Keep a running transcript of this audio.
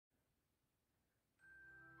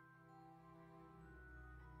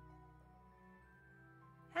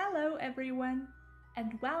Hello everyone,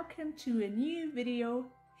 and welcome to a new video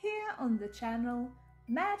here on the channel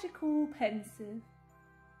Magical Pensieve.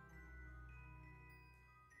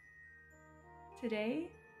 Today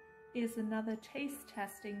is another taste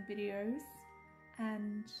testing videos,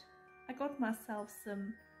 and I got myself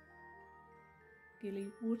some gilly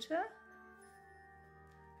water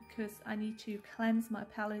because I need to cleanse my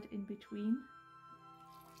palate in between.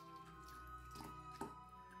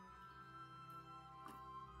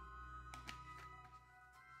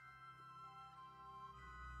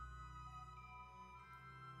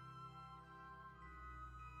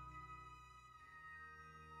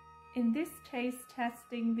 In this taste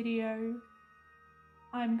testing video,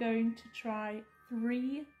 I'm going to try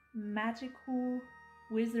 3 magical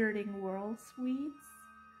Wizarding World sweets.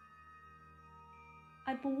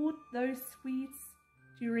 I bought those sweets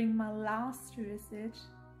during my last visit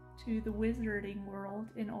to the Wizarding World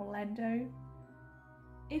in Orlando.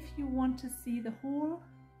 If you want to see the haul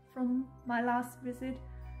from my last visit,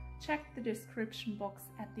 check the description box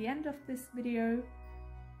at the end of this video.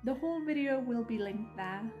 The whole video will be linked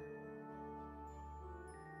there.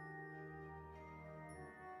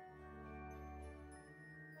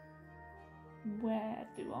 Where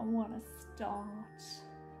do I want to start?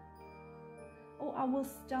 Oh, I will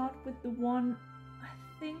start with the one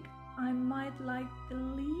I think I might like the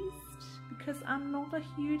least, because I'm not a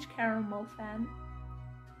huge caramel fan.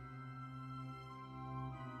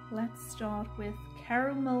 Let's start with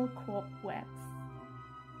caramel cobwebs.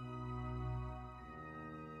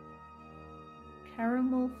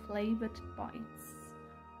 Caramel flavored bites.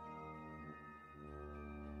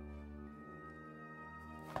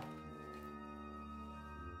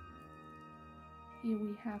 Here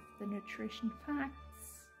we have the nutrition facts.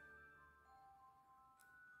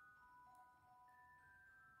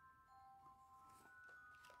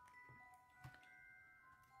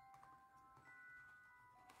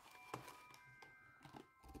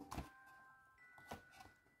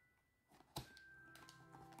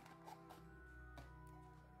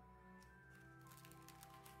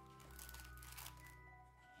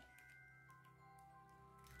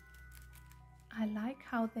 I like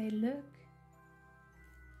how they look.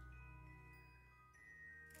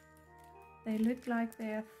 They look like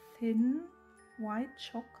they're thin white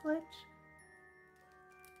chocolate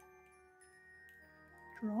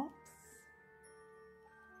drops,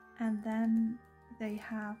 and then they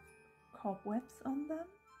have cobwebs on them.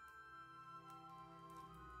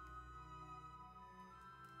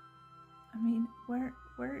 I mean, where's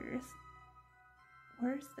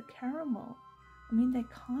the caramel? I mean, they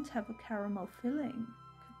can't have a caramel filling,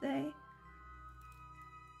 could they?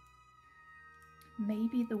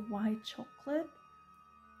 Maybe the white chocolate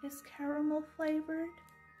is caramel flavored,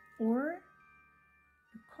 or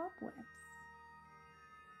the cobwebs.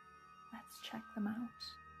 Let's check them out.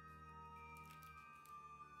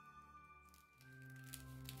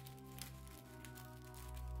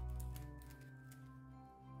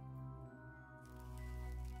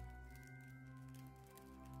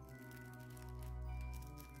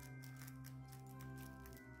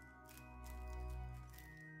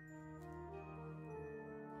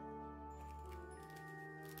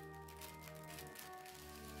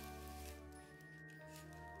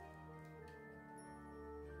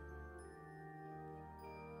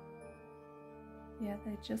 Yeah,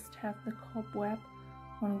 they just have the cobweb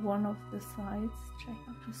on one of the sides. Check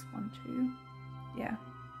out this one too. Yeah.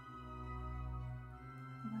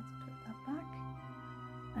 Let's put that back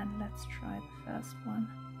and let's try the first one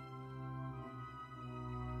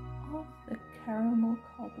of the caramel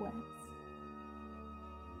cobwebs.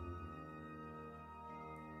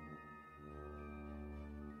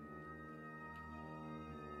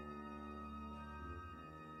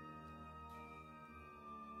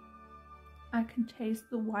 I can taste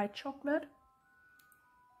the white chocolate.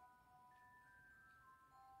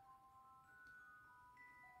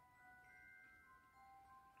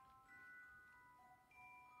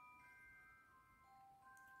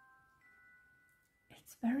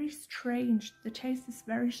 It's very strange. The taste is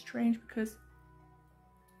very strange because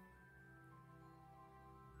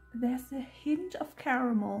there's a hint of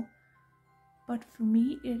caramel, but for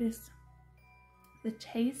me the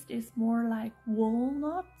taste is more like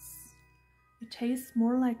walnuts. It tastes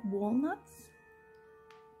more like walnuts.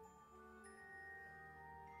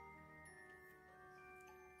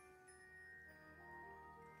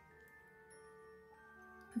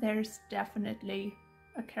 There's definitely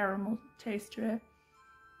a caramel taste to it,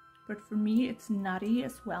 but for me it's nutty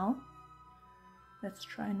as well. Let's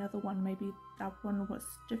try another one. Maybe that one was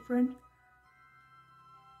different.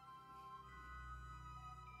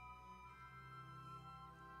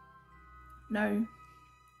 No.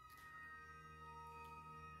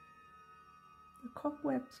 The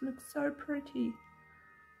cobwebs look so pretty.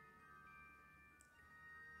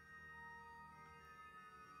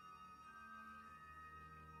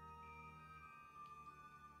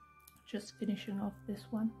 Just finishing off this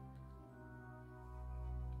one.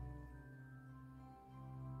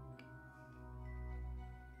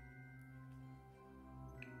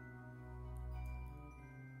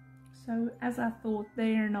 So as I thought,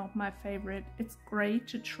 they are not my favorite. It's great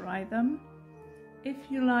to try them if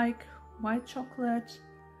you like white chocolate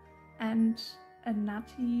and a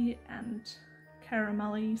nutty and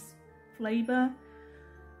caramelly flavor,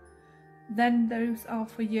 then those are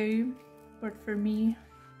for you. But for me,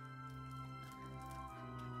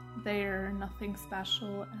 they're nothing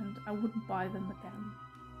special and I wouldn't buy them again.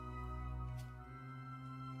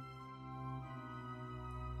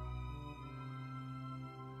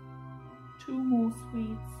 Two more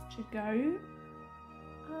sweets to go.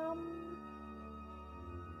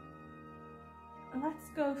 Let's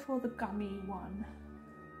go for the gummy one.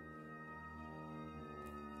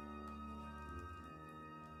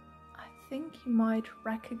 I think you might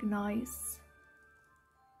recognize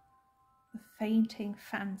the Fainting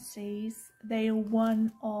Fancies. They are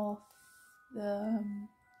one of the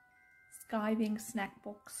Skiving snack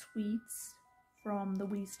box sweets from the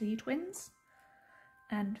Weasley twins.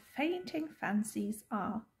 And Fainting Fancies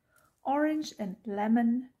are orange and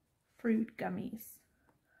lemon fruit gummies.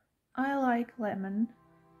 I like lemon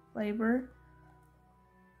flavor.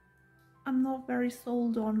 I'm not very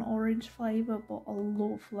sold on orange flavor, but I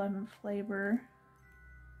love lemon flavor.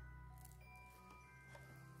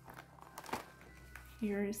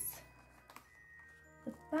 Here's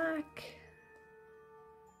the back.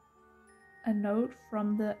 A note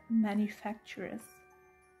from the manufacturers.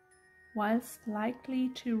 Whilst likely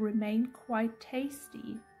to remain quite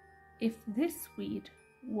tasty, if this sweet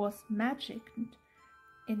was magicked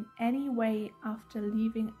in any way after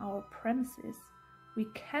leaving our premises, we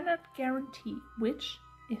cannot guarantee which,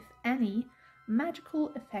 if any,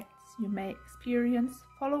 magical effects you may experience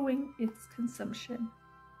following its consumption.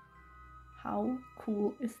 How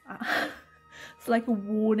cool is that? It's like a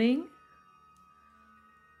warning.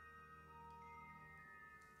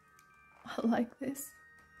 I like this.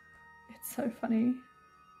 It's so funny.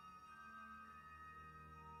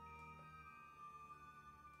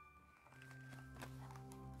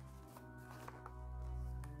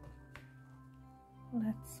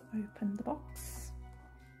 Let's open the box.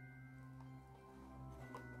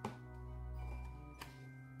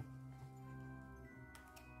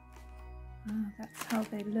 That's how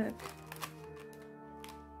they look.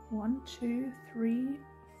 1, 2, 3,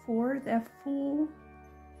 4. They're 4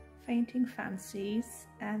 Fainting Fancies,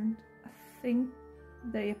 and I think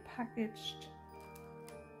they are packaged.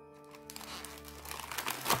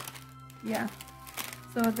 Yeah.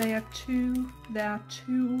 So there are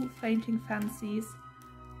two Fainting Fancies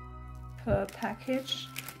per package.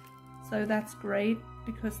 So that's great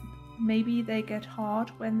because maybe they get hard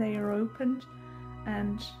when they are opened,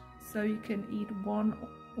 and so you can eat one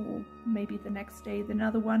or maybe the next day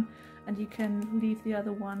another one, and you can leave the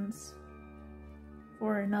other ones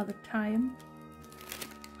for another time.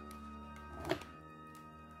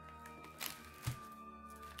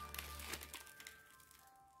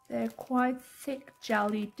 They're quite thick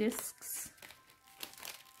jelly discs,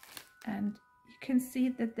 and you can see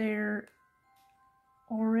that they're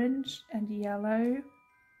orange and yellow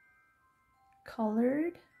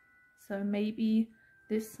colored, so maybe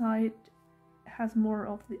this side has more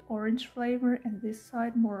of the orange flavor and this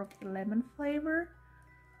side more of the lemon flavor.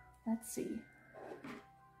 Let's see.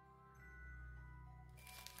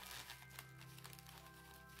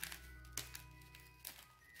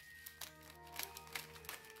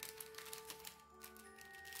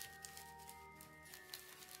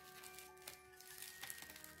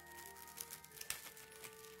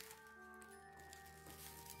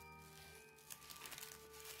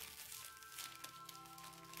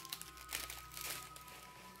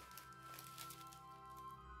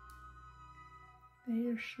 They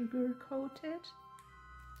are sugar coated.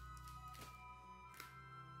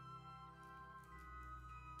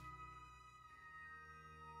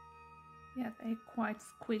 Yeah, they're quite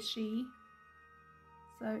squishy,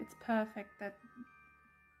 so it's perfect that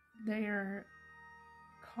they're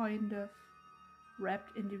kind of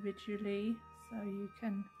wrapped individually, so you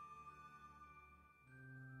can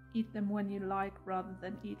eat them when you like rather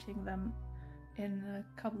than eating them in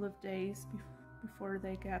a couple of days before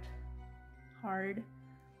they get hard.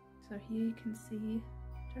 So here you can see,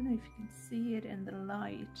 I don't know if you can see it in the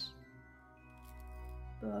light,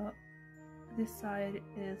 but this side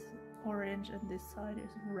is orange and this side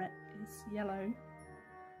is yellow.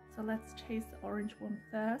 So let's taste the orange one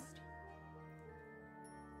first.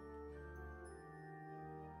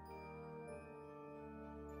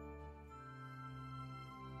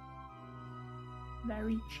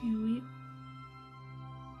 Very chewy.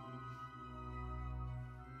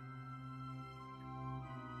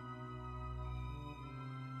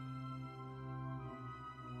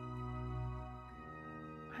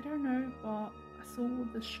 I don't know, but I saw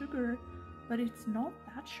the sugar, but it's not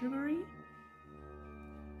that sugary.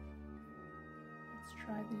 Let's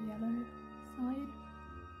try the yellow side.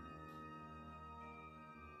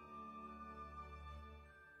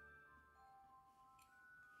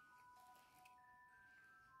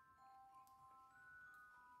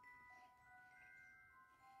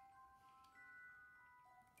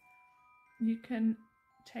 You can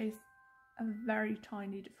taste a very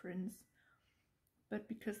tiny difference, but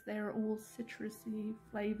because they're all citrusy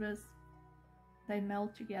flavors, they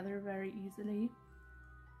melt together very easily.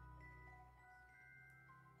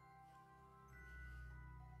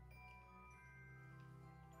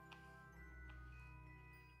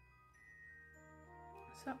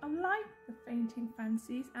 So I like the fainting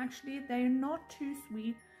fancies. Actually, they're not too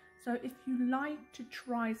sweet. So if you like to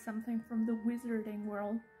try something from the Wizarding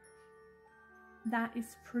World that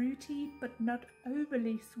is fruity but not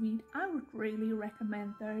overly sweet, I would really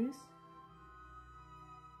recommend those.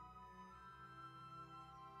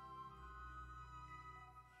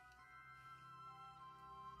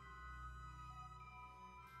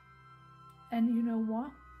 And you know what?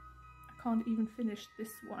 I can't even finish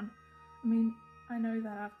this one. I mean, I know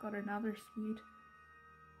that I've got another sweet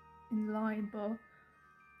in line, but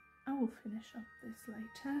I will finish up this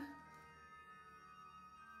later.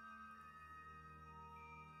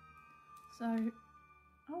 So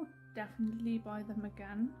I would definitely buy them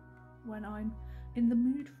again when I'm in the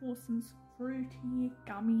mood for some fruity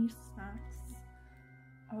gummy snacks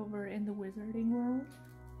over in the Wizarding World.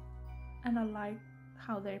 And I like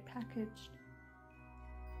how they're packaged.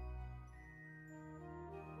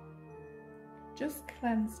 Just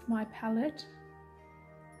cleansed my palate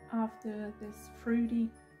after this fruity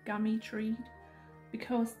gummy treat,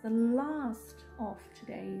 because the last of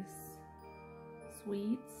today's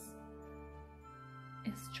sweets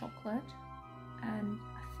is chocolate, and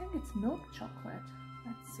I think it's milk chocolate.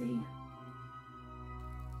 Let's see.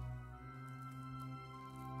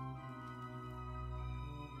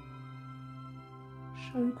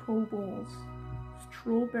 Choco balls,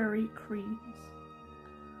 strawberry creams.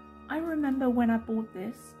 I remember when I bought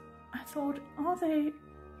this, I thought, are they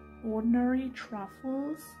ordinary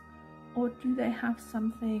truffles, or do they have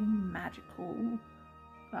something magical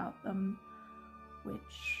about them, which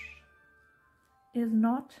is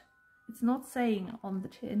not, it's not saying on the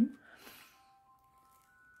tin.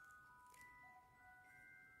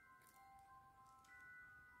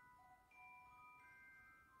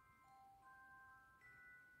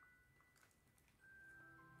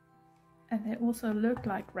 And they also look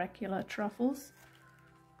like regular truffles.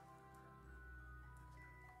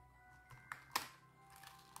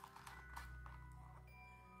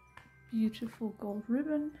 Beautiful gold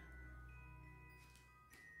ribbon.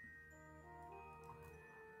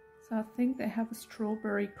 So I think they have a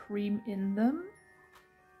strawberry cream in them.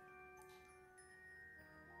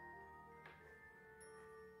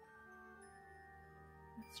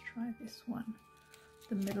 Let's try this one,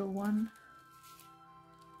 the middle one.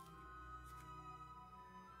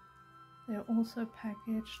 They're also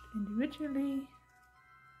packaged individually.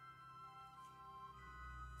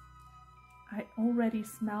 I already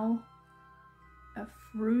smell a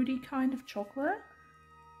fruity kind of chocolate.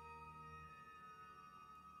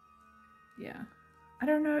 Yeah, I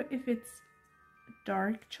don't know if it's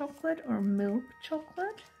dark chocolate or milk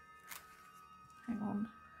chocolate. Hang on,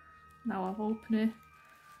 now I've opened it.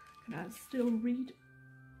 Can I still read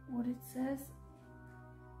what it says?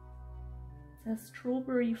 It says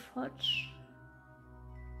strawberry fudge.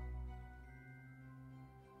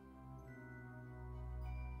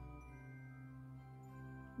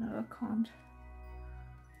 No, I can't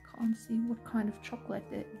see what kind of chocolate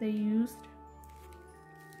they used.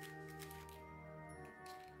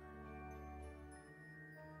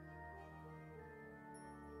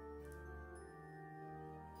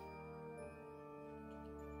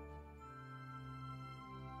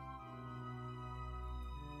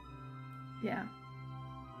 Yeah,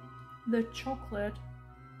 the chocolate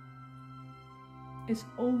is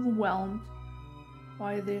overwhelmed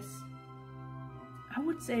by this. I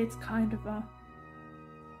would say it's kind of a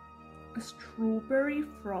strawberry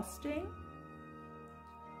frosting.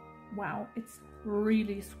 Wow, it's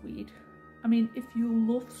really sweet. I mean, if you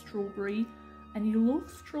love strawberry and you love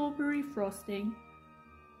strawberry frosting,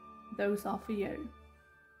 those are for you.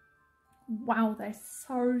 Wow, they're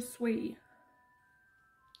so sweet.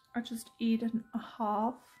 I just eaten a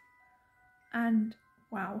half and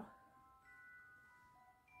wow.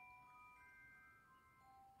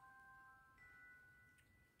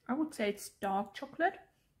 I would say it's dark chocolate,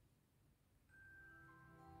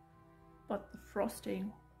 but the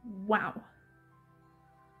frosting, wow.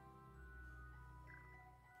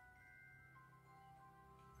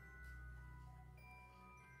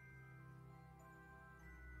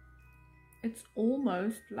 It's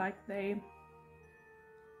almost like they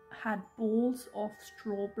had balls of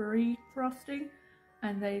strawberry frosting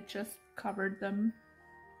and they just covered them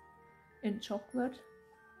in chocolate.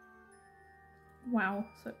 Wow,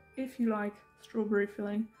 so if you like strawberry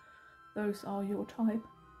filling, those are your type.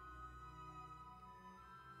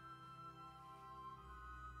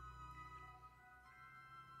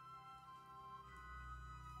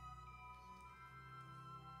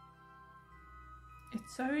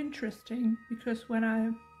 It's so interesting because when I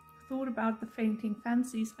thought about the fainting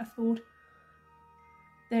fancies, I thought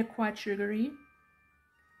they're quite sugary,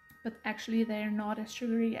 but actually they're not as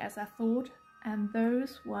sugary as I thought. And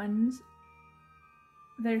those ones,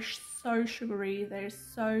 they're so sugary, they're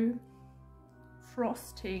so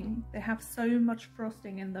frosting, they have so much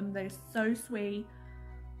frosting in them, they're so sweet.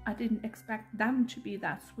 I didn't expect them to be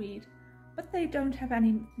that sweet, but they don't have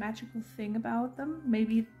any magical thing about them.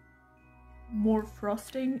 Maybe more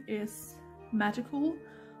frosting is magical,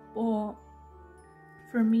 or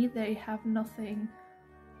for me they have nothing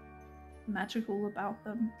magical about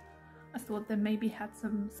them. I thought they maybe had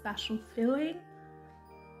some special filling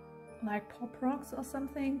like Pop Rocks or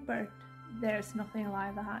something, but there's nothing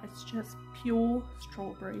like that. It's just pure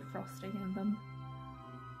strawberry frosting in them.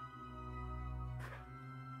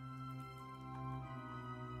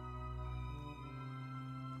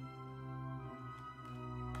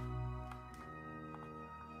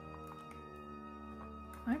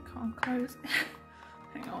 I can't close.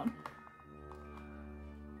 Hang on.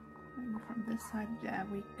 Maybe from this side. There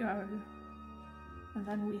we go. And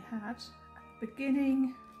then we had at the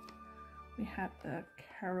beginning, we had the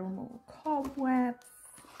caramel cobwebs.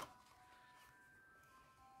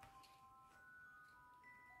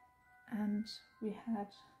 And we had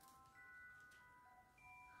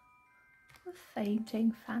the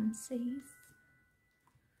fainting fancies.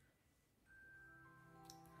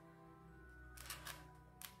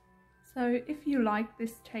 So if you like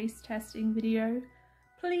this taste testing video,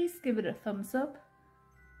 please give it a thumbs up.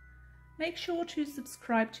 Make sure to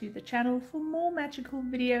subscribe to the channel for more magical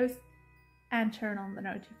videos and turn on the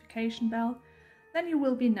notification bell. Then you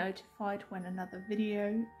will be notified when another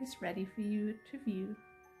video is ready for you to view.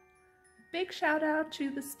 Big shout out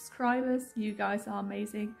to the subscribers, you guys are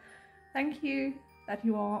amazing. Thank you that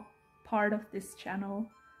you are part of this channel.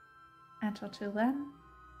 And until then,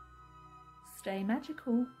 stay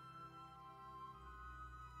magical.